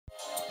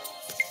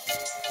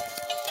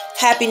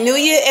Happy New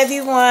Year,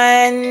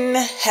 everyone.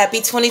 Happy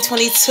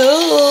 2022.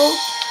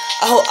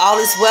 I hope all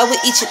is well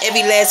with each and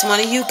every last one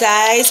of you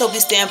guys. Hope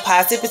you're staying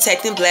positive,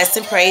 protecting, blessed,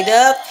 and prayed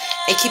up.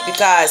 And keep your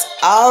guards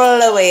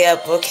all the way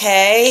up,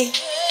 okay?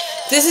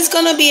 This is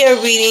going to be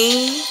a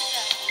reading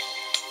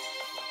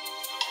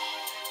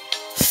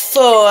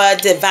for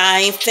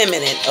Divine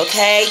Feminine,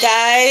 okay,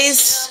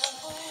 guys?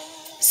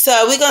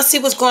 So we're going to see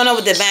what's going on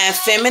with Divine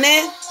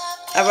Feminine,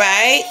 all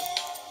right?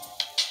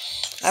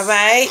 All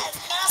right?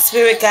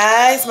 Spirit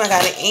guides, my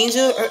guardian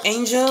angel or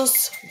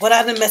angels, what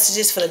are the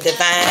messages for the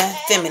Divine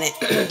Feminine?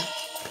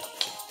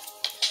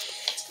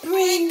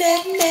 Bring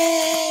that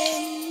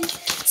man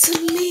to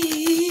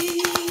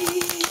me.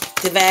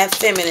 Divine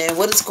Feminine,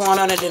 what is going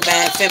on in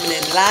Divine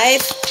Feminine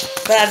life?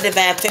 What are the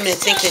Divine Feminine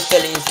thinking,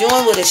 feeling,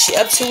 doing? What is she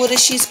up to? What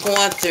is she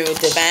going through?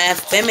 Divine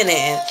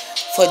Feminine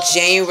for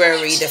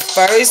January the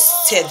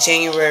 1st to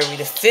January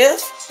the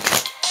 5th,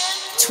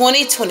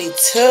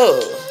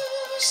 2022.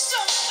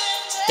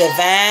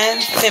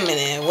 Divine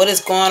Feminine. What is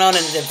going on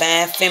in the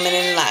Divine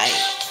Feminine life?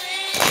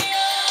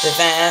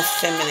 Divine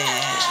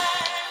Feminine.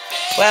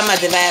 What am I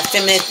Divine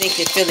Feminine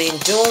thinking, feeling,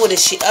 doing? What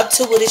is she up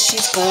to? What is she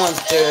going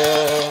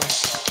through?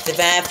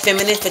 Divine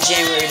Feminine for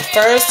January the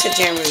 1st to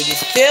January the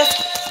 5th,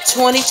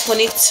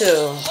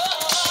 2022.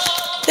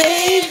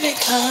 Baby,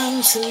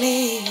 come to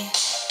me.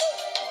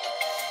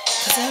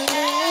 'Cause I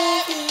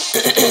love you.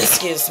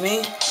 Excuse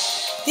me.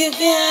 You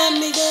got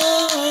me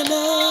going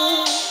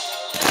on.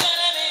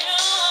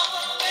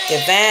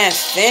 Divine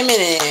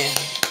Feminine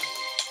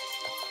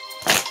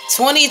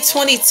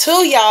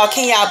 2022, y'all.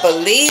 Can y'all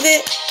believe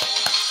it?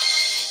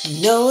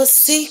 Know a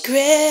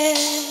secret.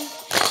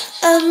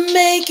 I'll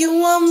make you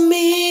want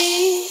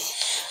me.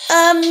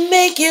 I'll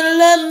make you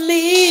love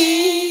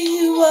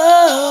me.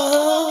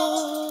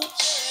 Whoa.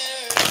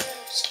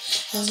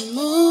 The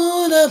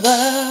moon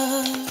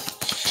above,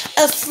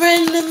 a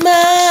friend of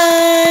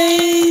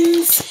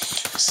mine's.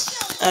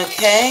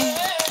 Okay.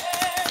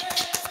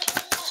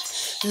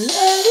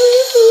 Love.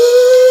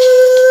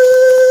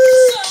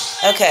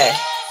 Okay.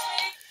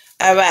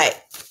 All right.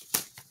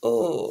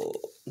 Ooh,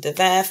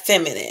 Divine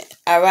Feminine.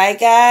 All right,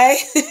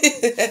 guys.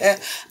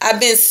 I've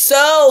been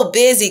so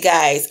busy,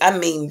 guys. I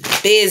mean,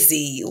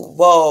 busy.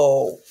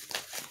 Whoa.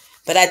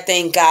 But I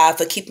thank God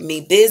for keeping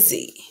me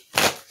busy.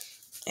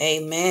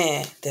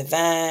 Amen.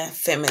 Divine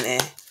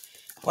Feminine.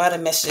 What are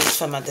the messages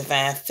for my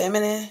Divine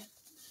Feminine?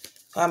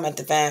 What am I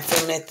Divine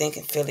Feminine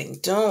thinking, feeling,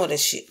 doing? What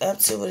is she up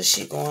to? What is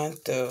she going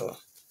through?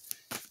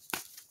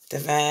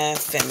 Divine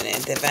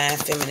Feminine, Divine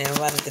Feminine.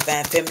 What is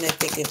Divine Feminine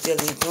thinking,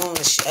 feeling, doing? What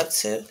is she up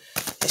to?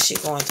 What is she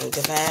going through?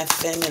 Divine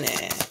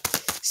Feminine.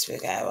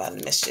 Spirit guide, what are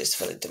the messages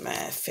for the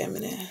Divine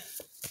Feminine?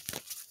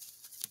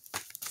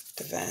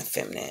 Divine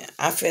Feminine.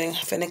 I'm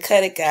finna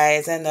cut it,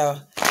 guys. I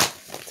know.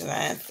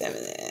 Divine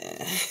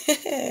Feminine.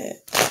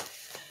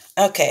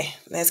 Okay,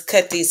 let's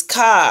cut these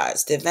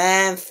cards.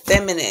 Divine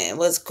Feminine.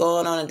 What's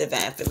going on in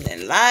Divine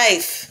Feminine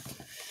life?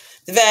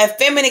 Divine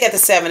Feminine got the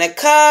 7 of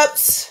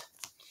Cups.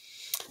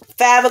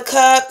 5 of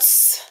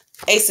Cups,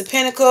 Ace of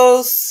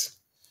Pentacles,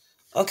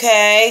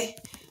 okay,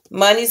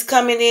 money's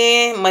coming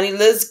in, money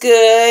looks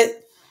good,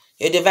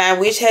 your divine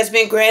wish has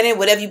been granted,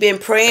 whatever you've been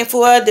praying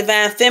for,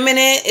 Divine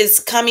Feminine is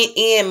coming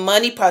in,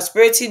 money,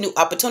 prosperity, new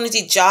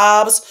opportunity,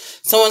 jobs,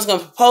 someone's going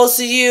to propose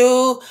to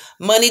you,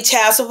 money,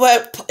 child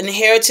support,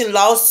 inheritance,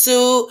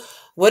 lawsuit,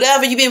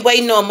 whatever you've been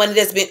waiting on, money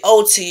that's been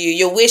owed to you,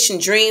 your wish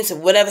and dreams,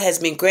 whatever has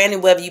been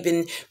granted, whatever you've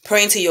been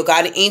praying to your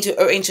guardian angel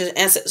or angels,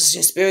 ancestors,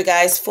 your spirit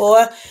guides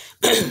for.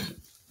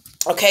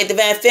 Okay,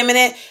 Divine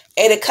Feminine,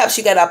 8 of Cups,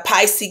 you got a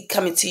Pisces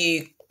coming to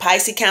you.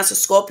 Pisces, Cancer,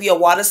 Scorpio,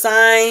 water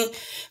sign.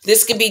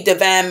 This could be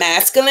Divine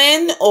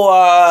Masculine,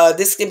 or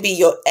this could be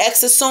your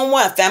ex or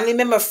someone, a family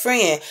member,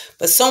 friend.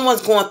 But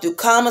someone's going through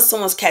karma,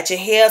 someone's catching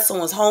hell,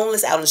 someone's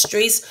homeless, out on the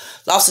streets,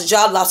 lost a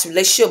job, lost a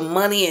relationship,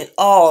 money, and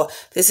all.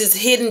 This is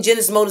hidden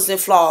genders, motives, and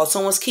flaws.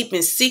 Someone's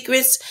keeping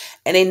secrets,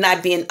 and they're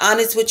not being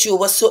honest with you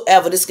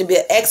whatsoever. This can be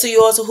an ex of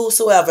yours or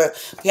whosoever.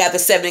 We have the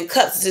 7 of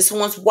Cups. This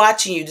one's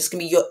watching you. This can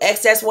be your ex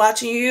that's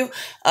watching you,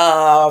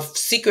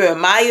 secret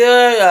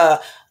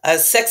admirer, a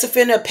sex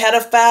offender,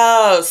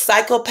 pedophile,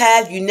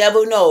 psychopath, you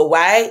never know,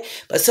 right?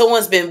 But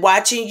someone's been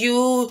watching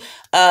you,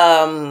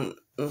 observing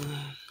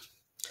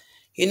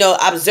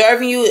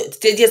you.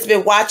 They just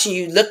been watching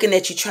you, looking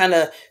at you, trying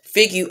to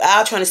figure you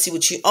out, trying to see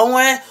what you're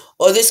on.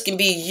 Or this can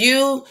be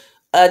you,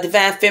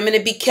 Divine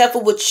Feminine. Be careful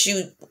what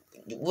you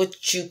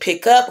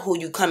pick up, who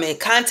you come in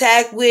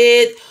contact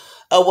with,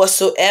 or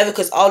whatsoever,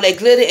 because all that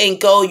glitter ain't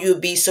gold. You'll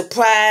be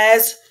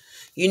surprised.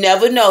 You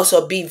never know.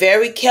 So be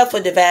very careful,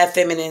 Divine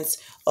Feminines.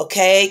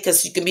 Okay,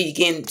 because you can be,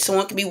 again,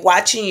 someone can be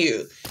watching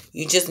you.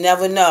 You just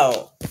never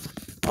know.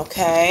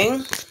 Okay.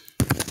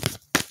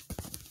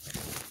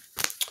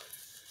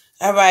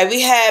 All right,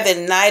 we have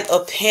a Knight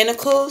of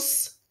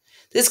Pentacles.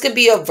 This could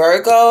be a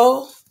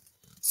Virgo.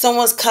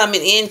 Someone's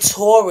coming in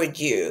toward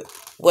you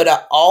with an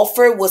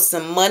offer, with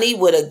some money,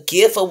 with a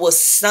gift, or with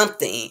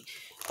something.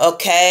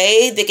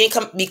 Okay, they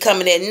can be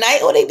coming at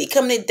night, or they be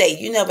coming at day.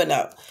 You never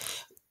know.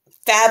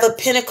 5 of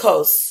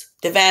Pentacles.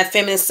 Divine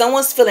Feminine,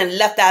 someone's feeling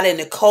left out in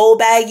the cold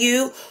by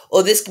you,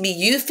 or this could be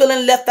you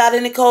feeling left out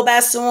in the cold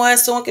by someone.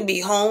 Someone could be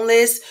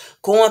homeless,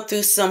 going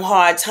through some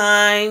hard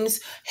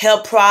times,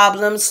 health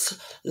problems,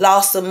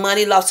 loss of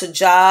money, loss of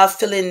job,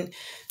 feeling,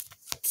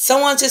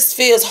 someone just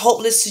feels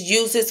hopeless,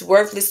 useless,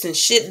 worthless, and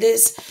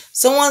shitless.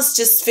 Someone's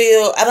just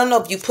feel, I don't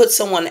know if you put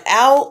someone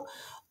out,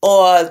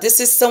 or this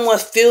is someone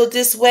feel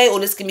this way,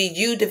 or this can be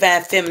you,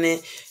 Divine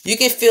Feminine. You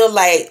can feel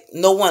like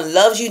no one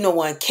loves you, no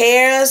one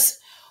cares.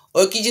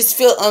 Or you can just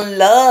feel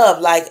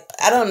unloved, like,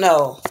 I don't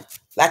know,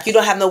 like you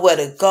don't have nowhere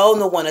to go,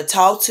 no one to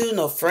talk to,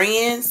 no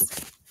friends,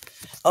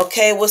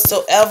 okay,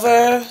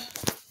 whatsoever.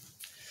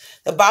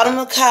 The bottom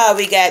of the card,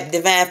 we got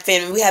Divine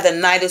Feminine. We have the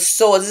Knight of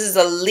Swords. This is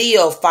a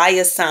Leo,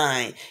 fire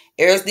sign.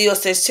 Aries, Leo,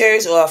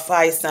 Sagittarius, or a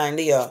fire sign,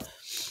 Leo.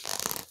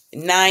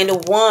 Nine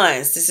of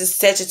Wands. This is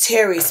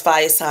Sagittarius,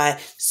 fire sign,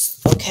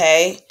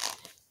 okay.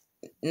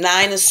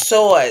 Nine of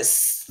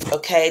Swords,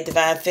 okay,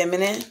 Divine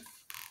Feminine,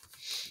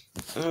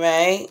 all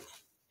right.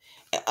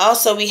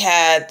 Also, we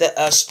had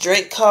the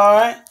Strength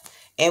card,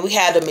 and we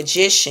had the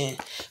Magician.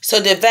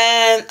 So,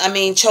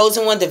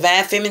 Chosen One,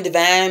 Divine Feminine,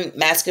 Divine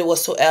Masculine,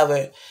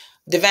 whatsoever.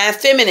 Divine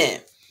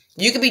Feminine,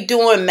 you could be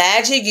doing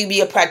magic. You could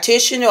be a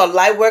practitioner, or a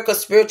light worker,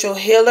 spiritual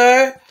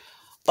healer.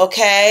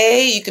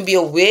 Okay, you can be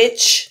a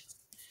witch.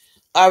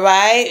 All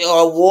right,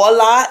 or a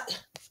warlock.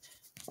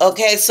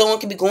 Okay, someone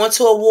could be going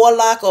to a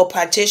warlock or a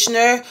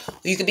practitioner.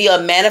 You could be a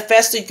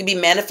manifester. You could be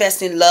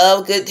manifesting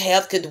love, good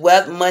health, good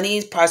wealth,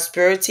 money,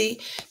 prosperity,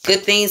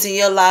 good things in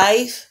your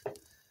life.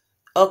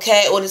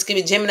 Okay, or this could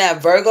be Gemini,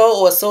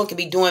 Virgo, or someone could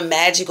be doing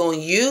magic on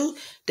you.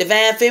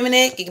 Divine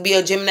Feminine, it could be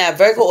a Gemini,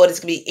 Virgo, or this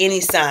could be any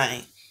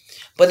sign.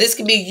 But this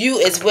could be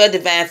you as well,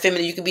 Divine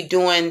Feminine. You could be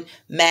doing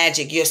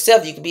magic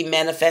yourself. You could be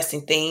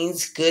manifesting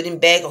things, good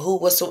and bad, or who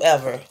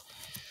whatsoever.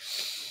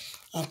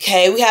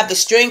 Okay, we have the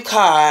Strength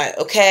card,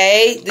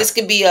 okay? This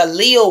could be a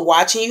Leo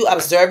watching you,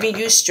 observing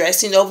you,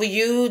 stressing over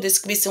you. This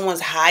could be someone's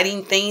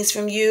hiding things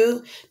from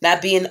you,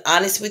 not being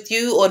honest with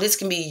you. Or this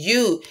can be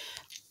you,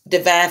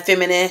 Divine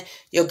Feminine.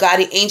 Your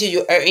guardian angel,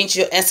 your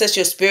angel, your ancestor,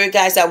 your spirit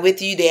guides are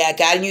with you. They are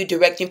guiding you,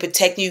 directing,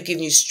 protecting you,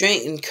 giving you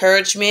strength,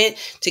 encouragement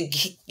to,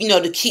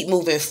 to keep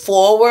moving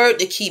forward,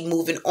 to keep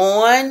moving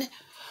on.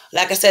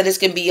 Like I said, this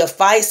can be a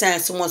fire sign.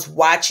 Someone's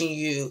watching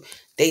you.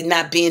 They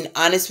not being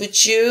honest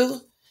with you.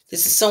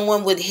 This is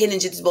someone with hidden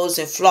disabilities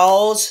and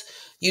flaws.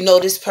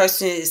 This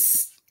person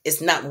is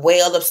not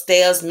well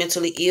upstairs,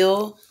 mentally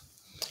ill.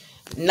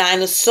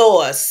 Nine of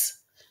Swords.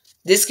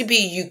 This could be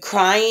you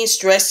crying,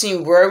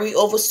 stressing, worrying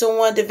over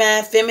someone,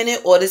 Divine Feminine,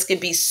 or this could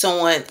be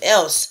someone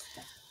else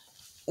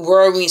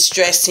worrying,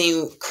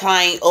 stressing,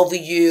 crying over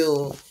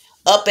you,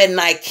 up at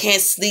night,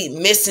 can't sleep,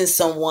 missing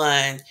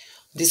someone.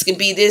 This could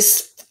be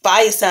this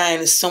fire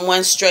sign,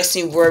 someone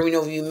stressing, worrying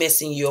over you,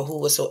 missing you, or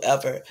who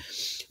whatsoever.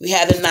 We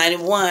have the Nine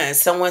of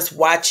Wands. Someone's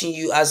watching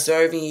you,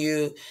 observing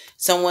you.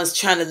 Someone's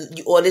trying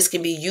to, or this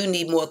can be you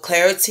need more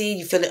clarity.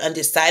 You feeling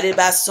undecided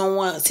about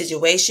someone, a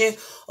situation.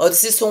 Or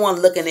this is someone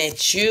looking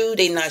at you.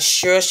 They not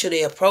sure should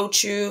they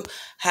approach you,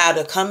 how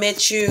to come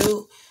at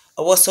you,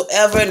 or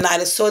whatsoever.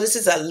 Knight of Swords. This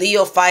is a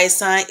Leo fire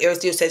sign.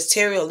 Aries, Leo,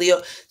 Sagittarius, Leo.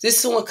 This is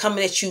someone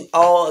coming at you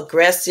all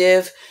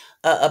aggressive,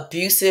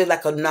 abusive,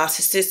 like a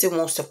narcissist that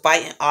wants to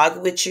fight and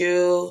argue with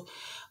you.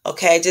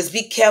 Okay, just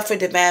be careful,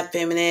 Divine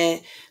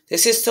Feminine.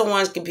 This is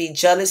someone who can be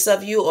jealous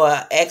of you, or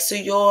an ex of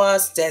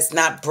yours that's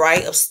not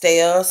bright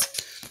upstairs.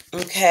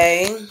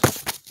 Okay.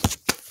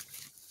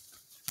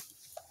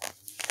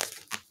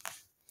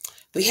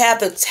 We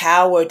have the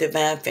Tower,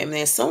 Divine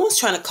Feminine. Someone's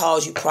trying to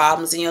cause you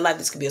problems in your life.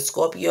 This could be a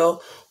Scorpio,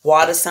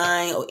 water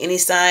sign, or any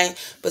sign.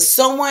 But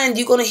someone,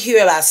 you're going to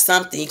hear about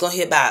something. You're going to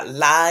hear about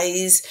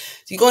lies.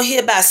 You're going to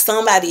hear about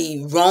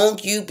somebody wrong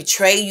you,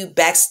 betray you,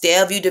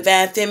 backstab you,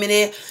 Divine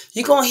Feminine.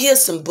 You're going to hear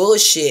some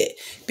bullshit.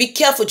 Be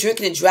careful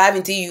drinking and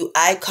driving,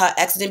 DUI, car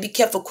accident. Be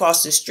careful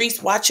crossing the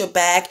streets. Watch your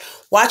back.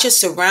 Watch your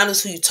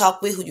surroundings, who you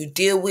talk with, who you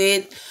deal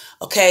with.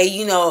 Okay,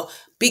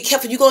 be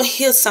careful. You're going to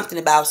hear something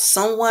about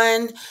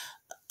someone.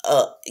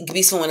 It could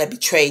be someone that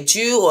betrayed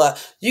you, or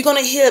you're going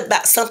to hear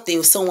about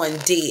something someone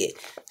did.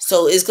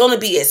 So it's going to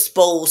be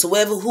exposed. So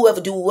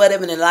whoever do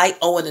whatever in the light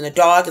or in the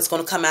dark, it's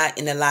going to come out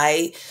in the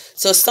light.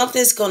 So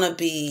something's going to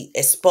be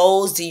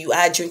exposed.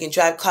 DUI, drink and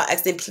drive, car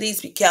accident.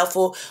 Please be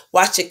careful.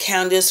 Watch your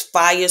counters,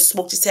 fires,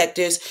 smoke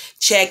detectors.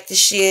 Check the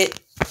shit.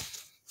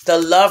 The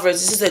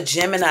Lovers. This is a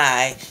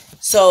Gemini.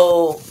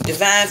 So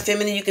Divine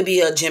Feminine, you could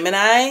be a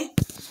Gemini,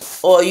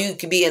 or you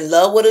could be in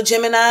love with a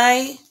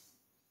Gemini,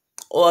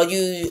 or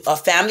you a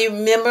family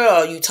member,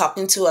 or you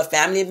talking to a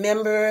family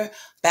member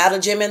about a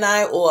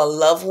Gemini, or a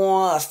loved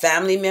one, a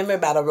family member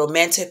about a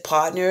romantic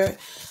partner,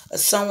 or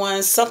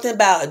something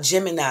about a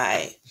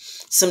Gemini.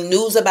 Some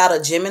news about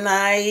a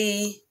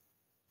Gemini.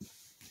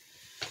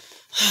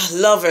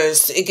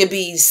 Lovers. It could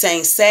be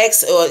same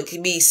sex, or it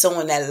could be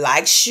someone that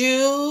likes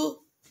you.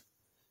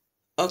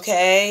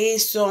 Okay,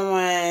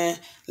 someone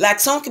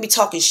could be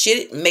talking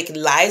shit,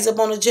 making lies up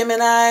on a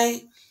Gemini.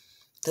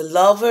 The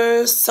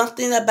Lovers.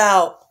 Something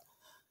about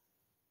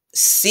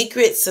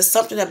secrets, or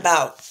something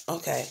about,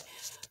 okay.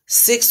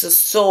 Six of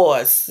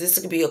Swords. This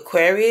could be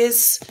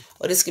Aquarius,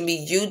 or this can be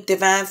you,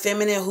 Divine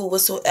Feminine, who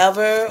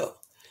whatsoever.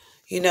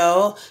 You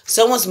know,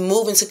 someone's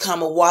moving to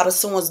calm of water.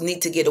 Someone's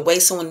need to get away.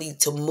 Someone need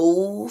to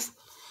move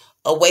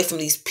away from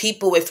these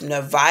people, away from the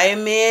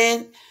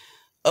environment.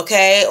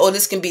 Okay, or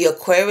this can be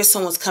Aquarius.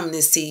 Someone's coming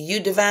to see you,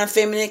 Divine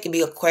Feminine. It can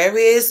be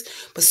Aquarius,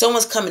 but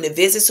someone's coming to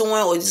visit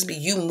someone, or this be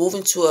you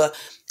moving to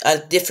a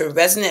different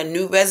resident, a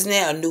new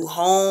resident, a new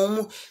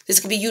home. This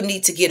could be you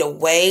need to get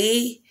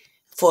away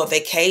for a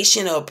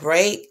vacation or a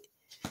break,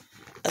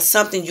 or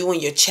something, you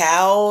and your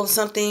child,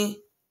 something.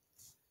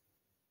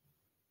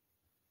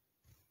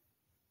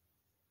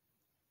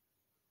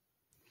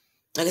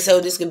 Like I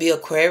said, this could be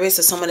Aquarius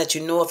or someone that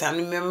you know, a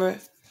family member.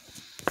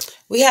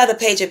 We have the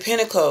Page of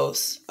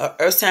Pentacles, or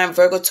Earth sign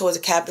Virgo towards a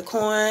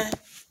Capricorn.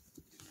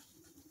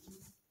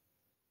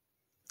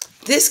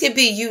 This could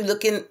be you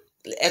looking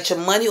at your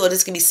money, or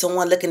this could be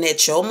someone looking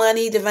at your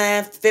money,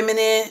 Divine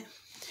Feminine.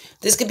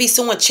 This could be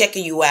someone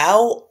checking you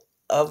out,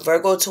 a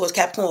Virgo towards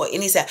Capricorn, or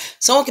any side.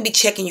 Someone could be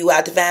checking you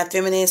out, Divine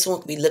Feminine.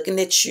 Someone could be looking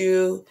at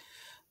you,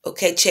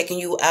 okay, checking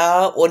you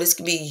out. Or this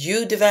could be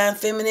you, Divine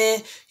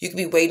Feminine. You could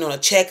be waiting on a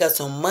check or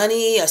some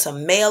money or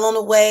some mail on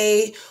the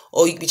way.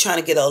 Or you could be trying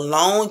to get a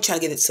loan, trying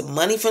to get some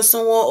money from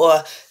someone.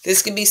 Or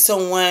this could be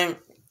someone,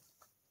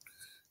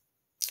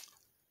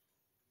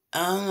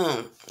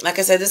 like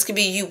I said, this could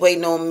be you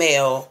waiting on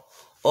mail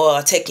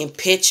or taking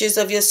pictures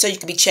of yourself. You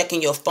could be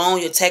checking your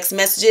phone, your text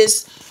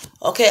messages.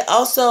 Okay,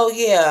 also,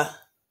 yeah,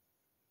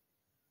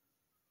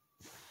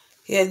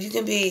 you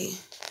can be.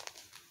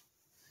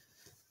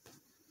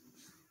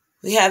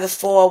 We have the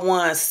Four of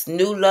Wands,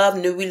 new love,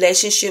 new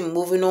relationship,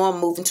 moving on,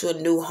 moving to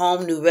a new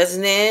home, new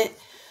resident.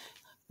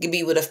 You can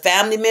be with a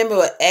family member,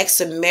 or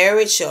ex, or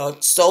marriage, or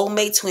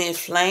soulmate, twin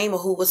flame, or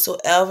who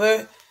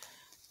whatsoever.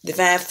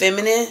 Divine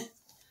Feminine.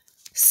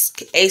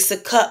 Ace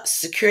of Cups,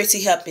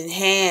 security, helping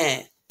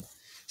hand.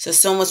 So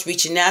someone's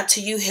reaching out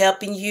to you,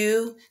 helping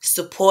you,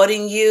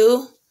 supporting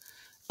you.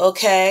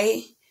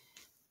 Okay.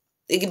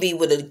 It can be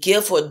with a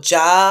gift or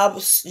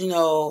jobs, you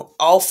know,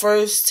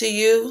 offers to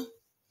you.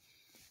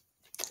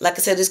 Like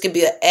I said, this could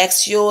be an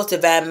ex yours.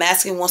 Divine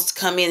Masculine wants to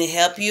come in and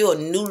help you. A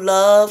new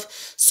love.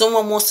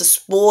 Someone wants to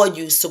spoil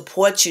you,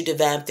 support you,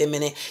 Divine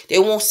Feminine. They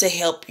want to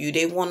help you.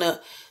 They want to,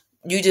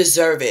 you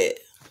deserve it.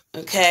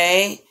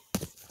 Okay?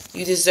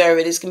 You deserve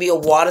it. This can be a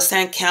water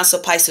sign, Cancer,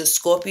 Pisces,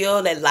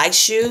 Scorpio that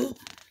likes you.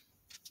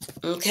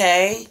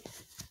 Okay?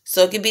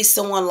 So it could be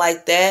someone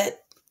like that.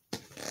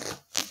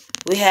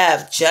 We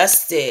have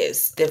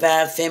Justice,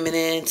 Divine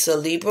Feminine, to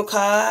Libra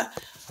card.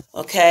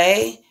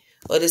 Okay?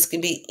 Or this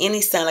could be any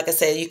sign. Like I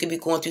said, you could be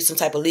going through some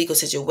type of legal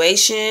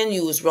situation.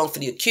 You was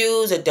wrongfully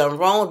accused or done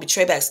wrong,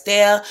 betrayed,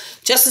 backstabbed.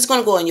 Justice is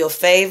going to go in your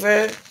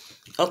favor.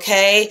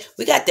 Okay?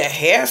 We got the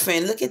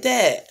Hierophant. Look at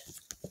that.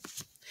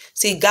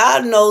 See,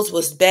 God knows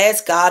what's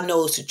best. God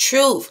knows the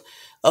truth.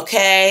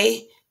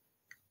 Okay?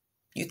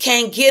 You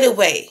can't get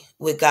away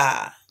with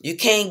God. You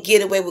can't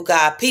get away with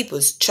God.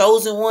 People's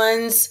chosen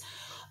ones,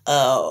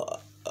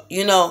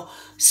 you know,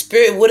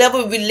 spirit,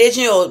 whatever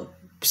religion or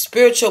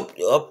spiritual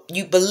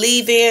you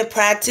believe in,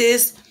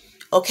 practice,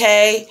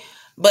 okay?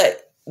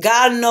 But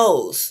God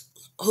knows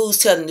who's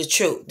telling the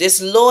truth. This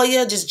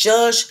lawyer, this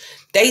judge,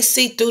 they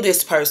see through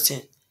this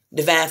person,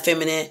 Divine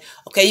Feminine.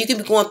 Okay, you can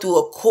be going through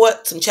a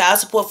court, some child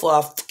support for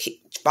a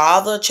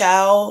father,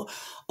 child,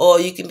 or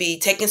you can be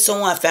taking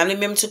someone, a family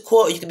member to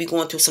court, or you can be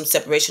going through some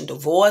separation,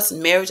 divorce,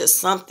 marriage, or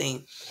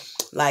something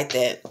like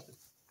that.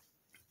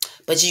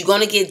 But you're going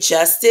to get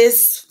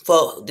justice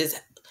for this,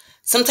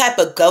 some type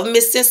of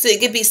government system. It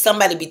could be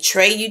somebody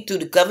betray you through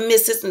the government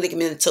system. They can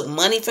be took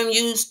money from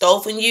you, stole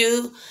from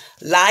you,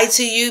 lied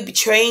to you,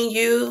 betraying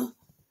you.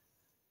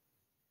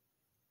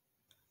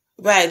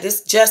 Right,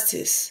 this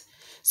justice.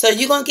 So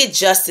you're going to get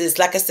justice.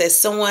 Like I said,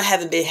 someone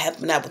haven't been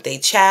helping out with their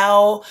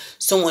child.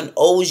 Someone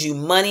owes you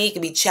money. It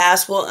could be child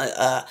support,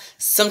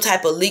 some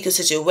type of legal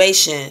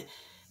situation.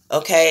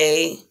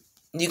 Okay,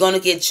 you're going to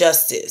get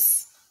justice.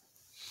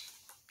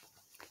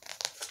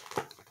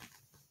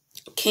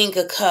 King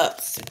of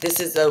Cups. This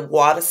is a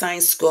water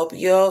sign,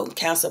 Scorpio,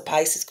 Cancer,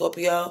 Pisces,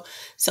 Scorpio.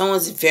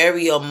 Someone's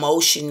very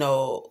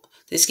emotional.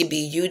 This could be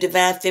you,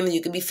 Divine Feminine.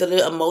 You could be feeling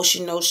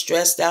emotional,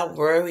 stressed out,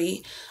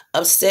 worried,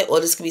 upset.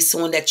 Or this could be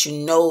someone that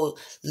you know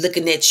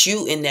looking at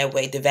you in that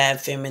way, Divine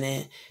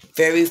Feminine.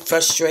 Very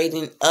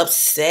frustrating,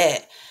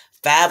 upset.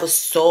 Five of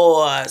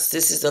Swords.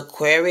 This is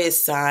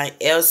Aquarius sign,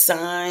 Air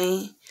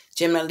sign,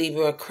 Gemini,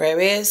 Libra,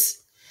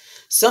 Aquarius.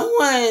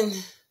 Someone,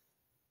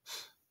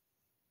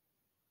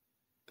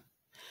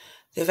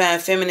 Divine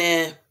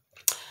Feminine,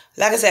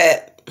 like I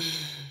said,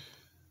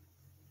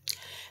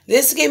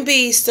 this can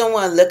be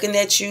someone looking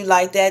at you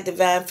like that,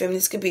 Divine Feminine.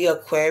 This could be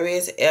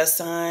Aquarius, air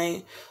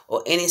sign,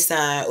 or any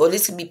sign. Or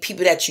this could be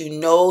people that you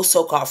know,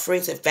 so-called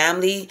friends and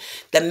family.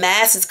 The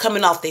mask is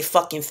coming off their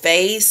fucking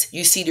face.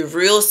 You see the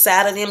real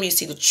side of them. You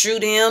see the true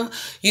them.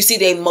 You see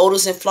their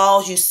motives and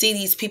flaws. You see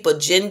these people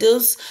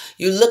agendas.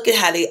 You look at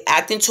how they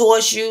acting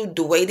towards you,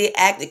 the way they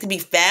act. It could be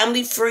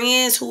family,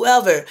 friends,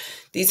 whoever.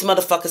 These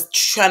motherfuckers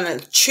trying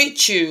to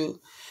treat you,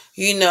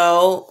 you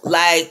know,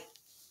 like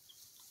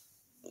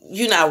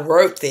you're not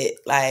worth it.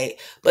 Like,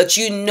 but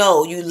you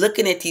know, you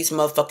looking at these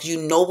motherfuckers,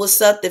 you know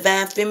what's up,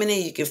 divine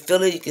feminine. You can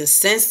feel it, you can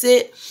sense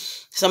it.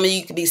 Some of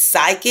you could be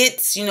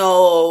psychics, you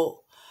know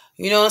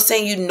what I'm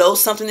saying? You know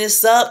something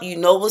is up. You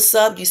know what's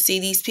up. You see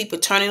these people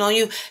turning on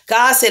you.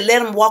 God said,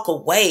 let them walk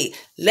away.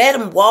 Let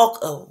them walk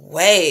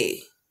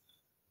away.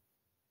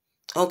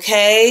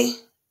 Okay?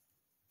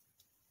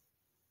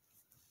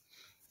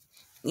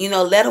 You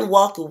know, let them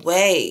walk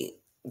away.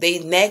 They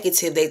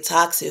negative, they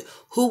toxic.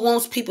 Who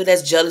wants people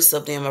that's jealous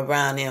of them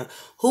around them?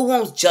 Who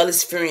wants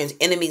jealous friends,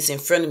 enemies,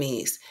 and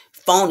frenemies?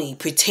 Phony,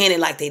 pretending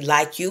like they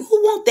like you.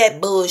 Who want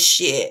that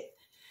bullshit?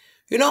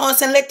 You know what I'm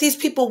saying? Let these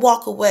people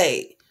walk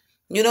away.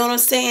 You know what I'm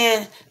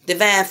saying?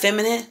 Divine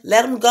feminine,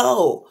 let them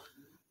go.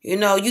 You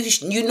know,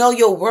 you know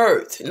your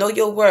worth. Know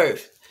your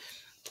worth.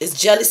 It's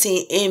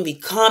jealousy and envy,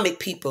 karmic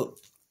people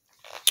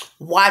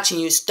watching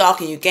you,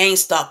 stalking you, gang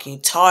stalking you,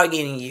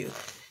 targeting you.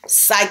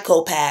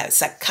 Psychopaths,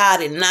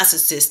 psychotic,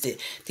 narcissistic.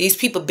 These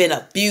people been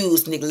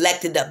abused,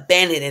 neglected,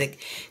 abandoned. And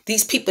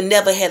these people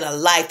never had a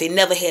life. They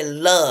never had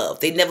love.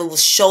 They never will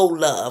show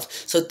love.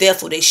 So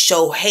therefore they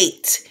show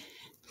hate,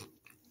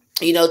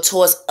 you know,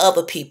 towards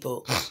other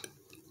people.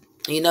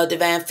 You know,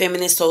 divine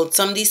feminine. So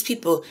some of these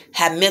people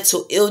have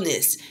mental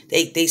illness.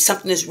 They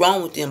something is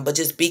wrong with them, but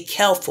just be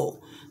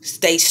careful.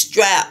 Stay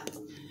strapped.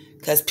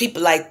 Because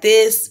people like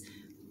this,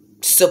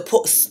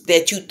 support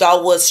that you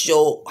thought was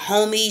your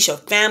homies, your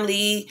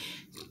family,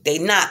 they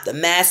not. The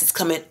mask is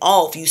coming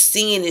off. You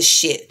seeing this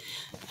shit.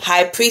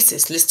 High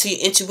priestess, listen to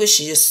your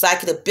intuition, your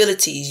psychic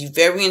abilities. You're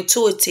very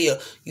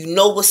intuitive. You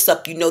know what's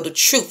up. You know the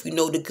truth. You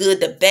know the good,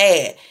 the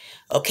bad.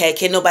 Okay?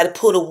 Can't nobody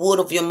pull the wood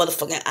over your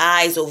motherfucking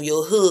eyes, over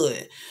your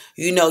hood.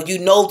 You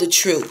know the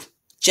truth.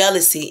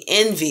 Jealousy,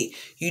 envy.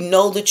 You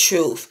know the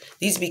truth.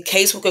 These be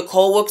caseworker,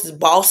 co-workers,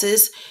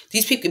 bosses.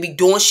 These people be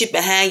doing shit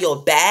behind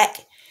your back.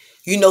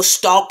 You know,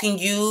 stalking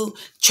you,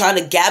 trying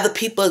to gather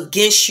people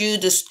against you,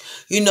 just,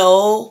 you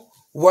know,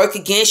 work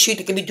against you.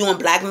 They could be doing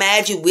black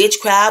magic,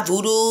 witchcraft,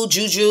 voodoo,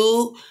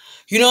 juju.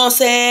 You know what I'm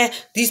saying?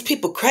 These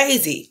people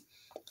crazy.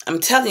 I'm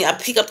telling you, I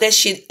pick up that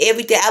shit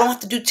every day. I don't have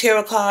to do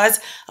tarot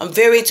cards. I'm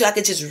very into, I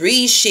can just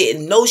read shit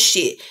and know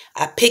shit.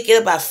 I pick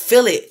it up, I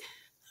feel it.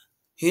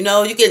 You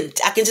know, I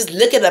can just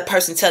look at a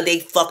person until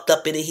they fucked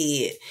up in the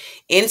head.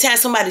 Anytime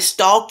somebody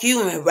stalk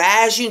you and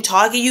harass you and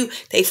target you,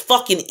 they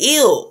fucking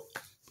ill.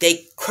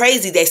 They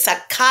crazy. They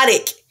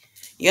psychotic.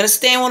 You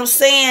understand what I'm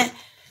saying?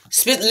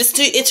 Listen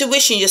to your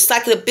intuition, your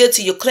psychic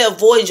ability, your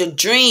clairvoyance, your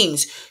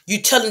dreams.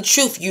 You telling the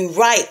truth. You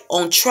right,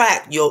 on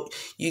track. You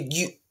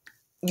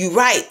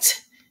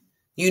right.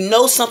 You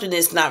know something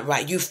is not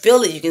right. You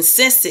feel it. You can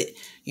sense it.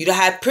 You the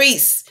high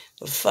priest.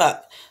 But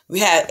fuck. We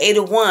have 8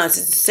 of Wands.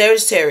 It's the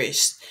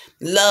Sagittarius.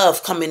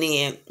 Love coming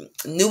in.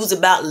 News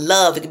about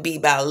love. It could be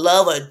about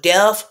love or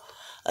death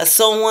or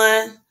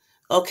someone.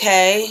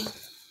 Okay.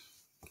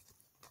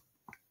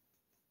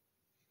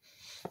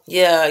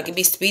 Yeah, it could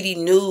be speedy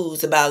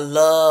news about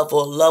love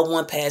or a loved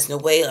one passing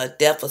away or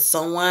death of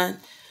someone.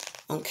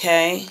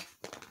 Okay.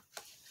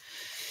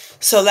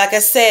 So like I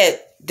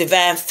said,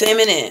 divine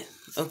feminine.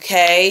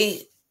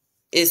 Okay.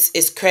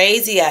 It's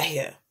crazy out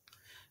here.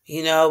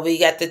 You know, we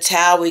got the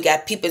Tower. We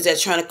got people that are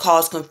trying to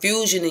cause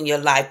confusion in your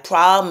life,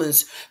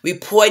 problems,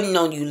 reporting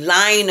on you,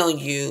 lying on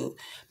you.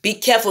 Be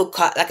careful.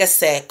 Like I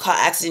said, car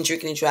accident,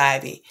 drinking and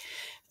driving.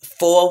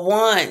 4 of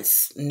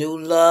Wands, new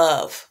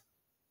love.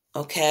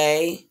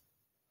 Okay.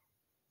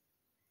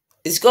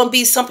 It's going to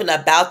be something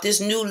about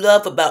this new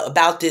love,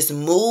 about this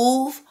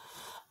move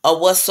or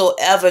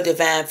whatsoever,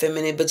 divine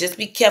feminine. But just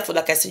be careful.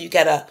 Like I said, you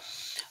got a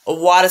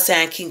water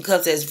sign, King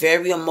Cups, that's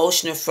very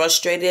emotional,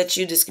 frustrated at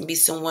you. This can be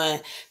someone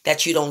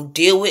that you don't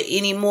deal with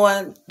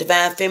anymore,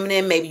 divine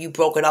feminine. Maybe you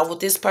broke it off with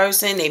this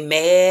person. They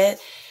mad.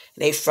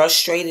 They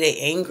frustrated.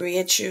 They angry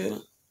at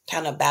you.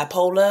 Kind of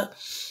bipolar.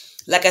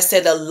 Like I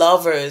said, the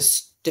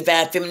Lovers,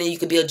 divine feminine, you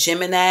could be a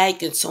Gemini.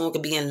 Someone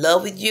could be in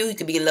love with you. You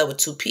could be in love with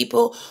 2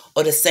 people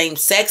or the same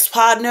sex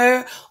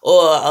partner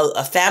or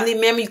a family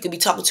member. You could be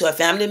talking to a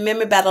family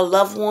member about a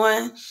loved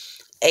one.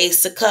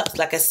 Ace of Cups,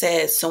 like I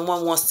said,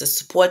 someone wants to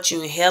support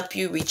you and help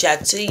you, reach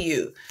out to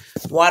you.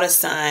 Water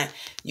sign,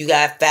 you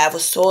got 5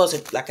 of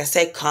Swords. Like I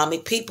said,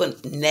 karmic people,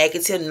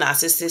 negative,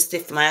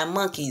 narcissistic, flying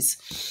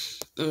monkeys.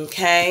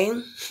 Okay?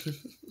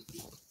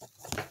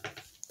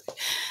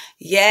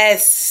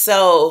 Yes,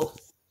 so...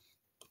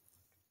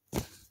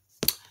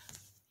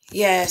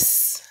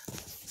 Yes,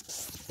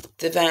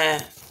 divine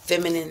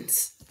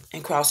feminines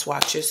and cross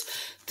watchers.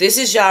 This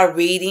is y'all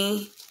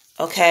reading,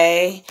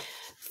 okay,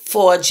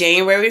 for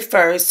January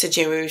 1st to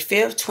January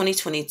 5th,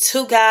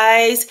 2022,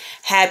 guys.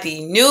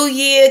 Happy New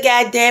Year,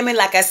 goddammit.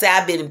 Like I said,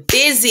 I've been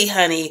busy,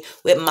 honey,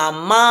 with my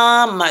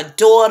mom, my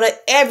daughter,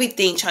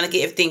 everything, trying to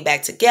get everything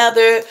back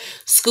together.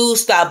 School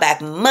start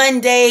back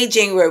Monday,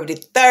 January the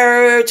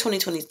 3rd,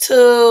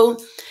 2022.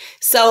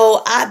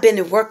 So I've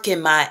been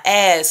working my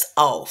ass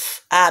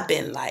off. I've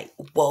been like,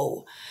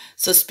 whoa.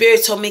 So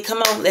Spirit told me, come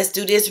on, let's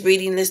do this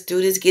reading. Let's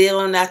do this. Get it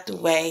on out the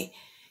way.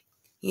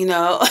 You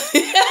know.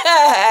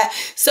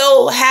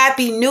 So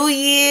happy New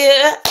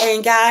Year.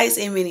 And guys,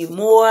 and many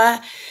more.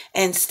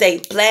 And stay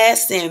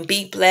blessed and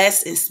be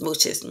blessed and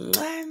smooches.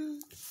 Mwah.